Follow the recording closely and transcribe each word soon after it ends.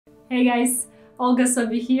Hey guys, Olga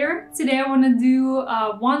Soby here. Today I want to do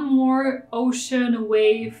one more Ocean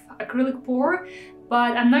Wave Acrylic Pour,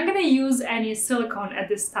 but I'm not going to use any silicone at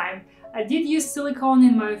this time. I did use silicone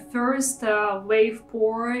in my first wave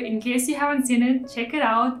pour. In case you haven't seen it, check it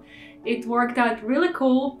out. It worked out really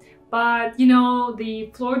cool, but you know, the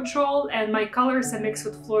Floetrol and my colors I mixed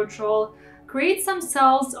with Floetrol create some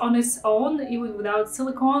cells on its own, even without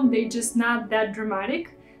silicone. They're just not that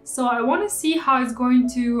dramatic. So I want to see how it's going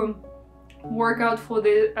to work out for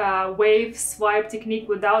the wave swipe technique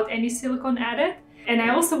without any silicone added. And I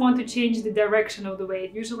also want to change the direction of the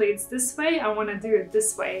wave. Usually it's this way, I want to do it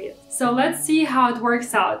this way. So let's see how it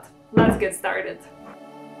works out. Let's get started.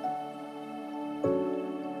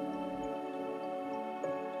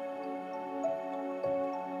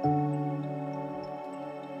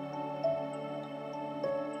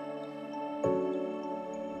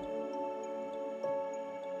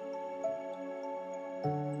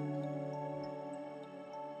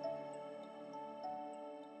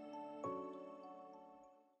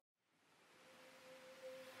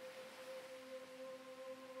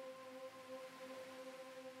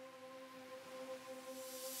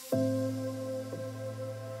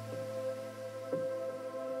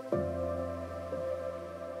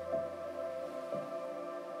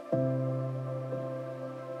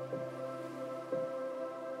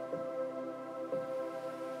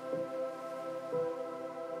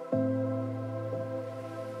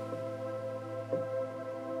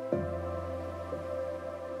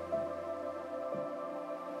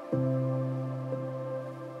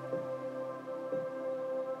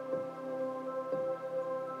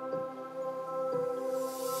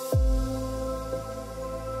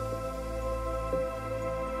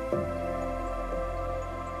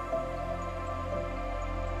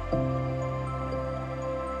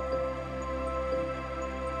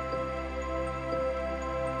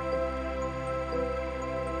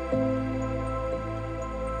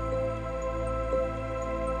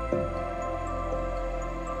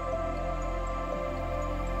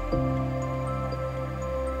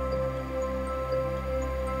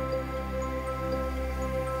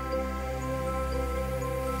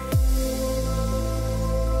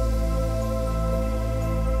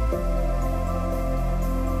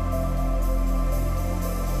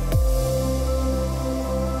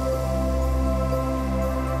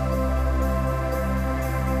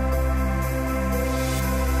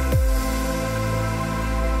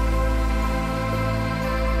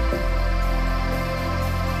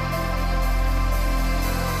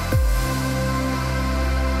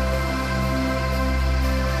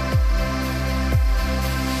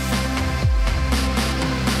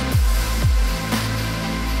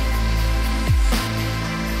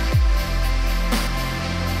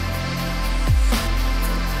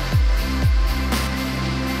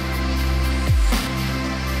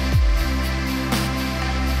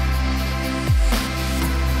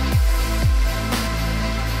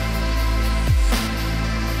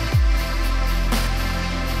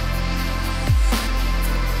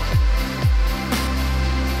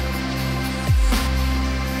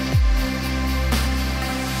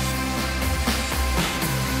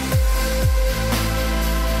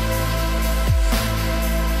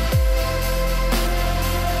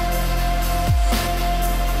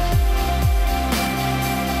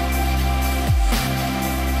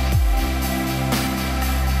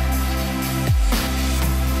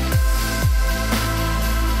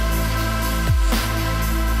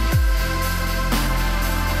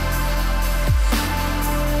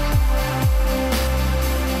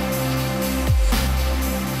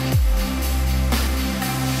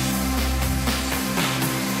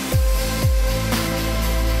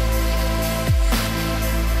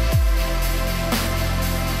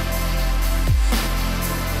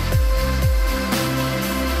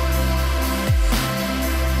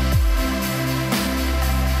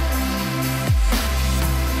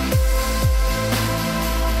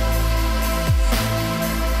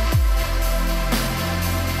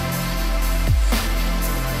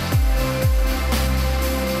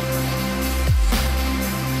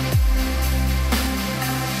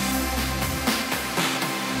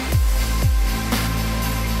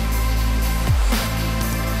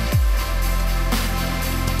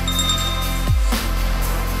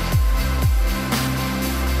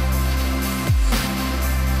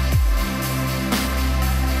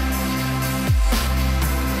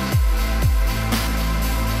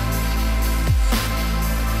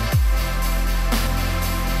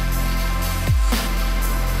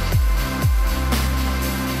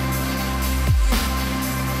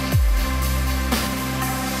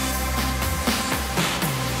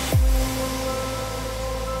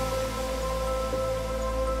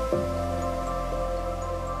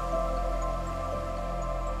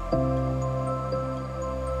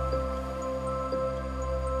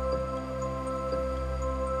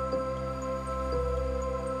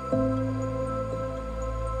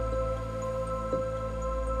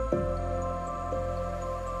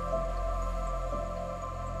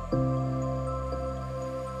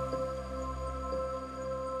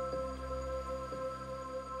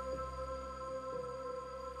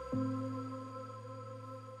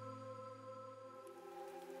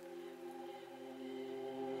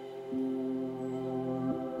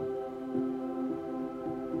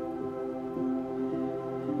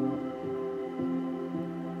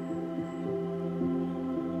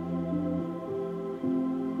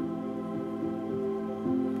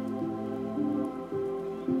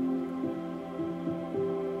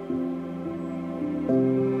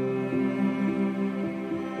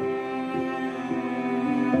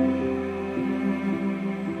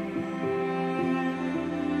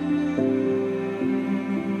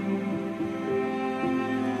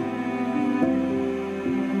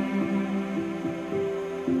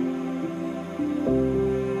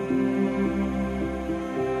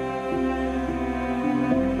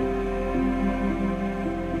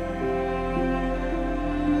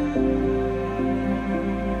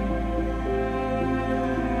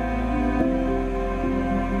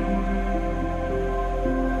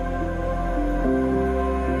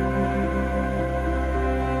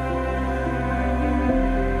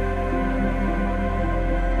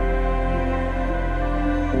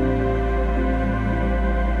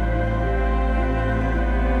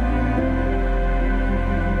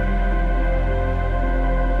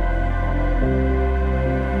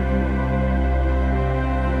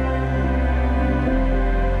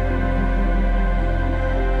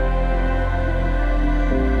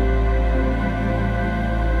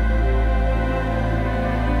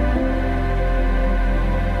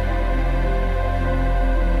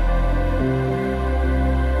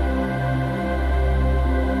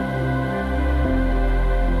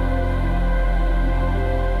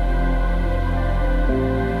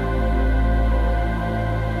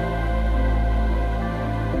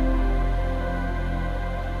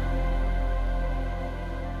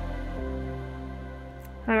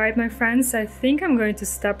 Alright, my friends, I think I'm going to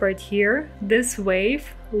stop right here. This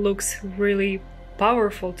wave looks really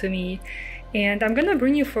powerful to me, and I'm gonna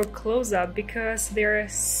bring you for a close-up because there are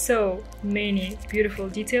so many beautiful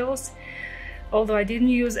details. Although I didn't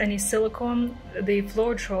use any silicone, the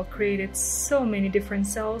Floetrol created so many different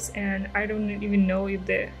cells, and I don't even know if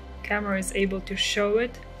the camera is able to show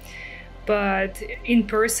it, but in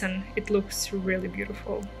person it looks really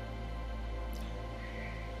beautiful.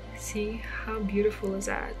 See how beautiful is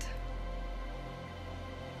that?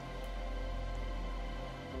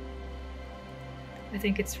 I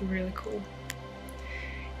think it's really cool.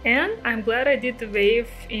 And I'm glad I did the wave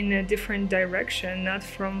in a different direction, not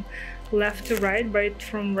from left to right, but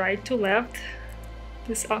from right to left.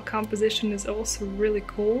 This composition is also really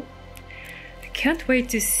cool. I can't wait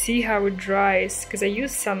to see how it dries, because I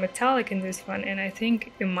used some metallic in this one and I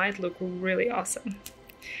think it might look really awesome.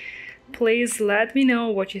 Please let me know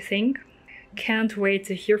what you think. Can't wait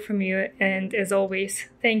to hear from you, and as always,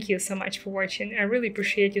 thank you so much for watching. I really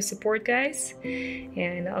appreciate your support, guys,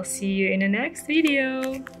 and I'll see you in the next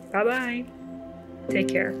video. Bye bye. Take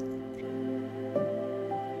care.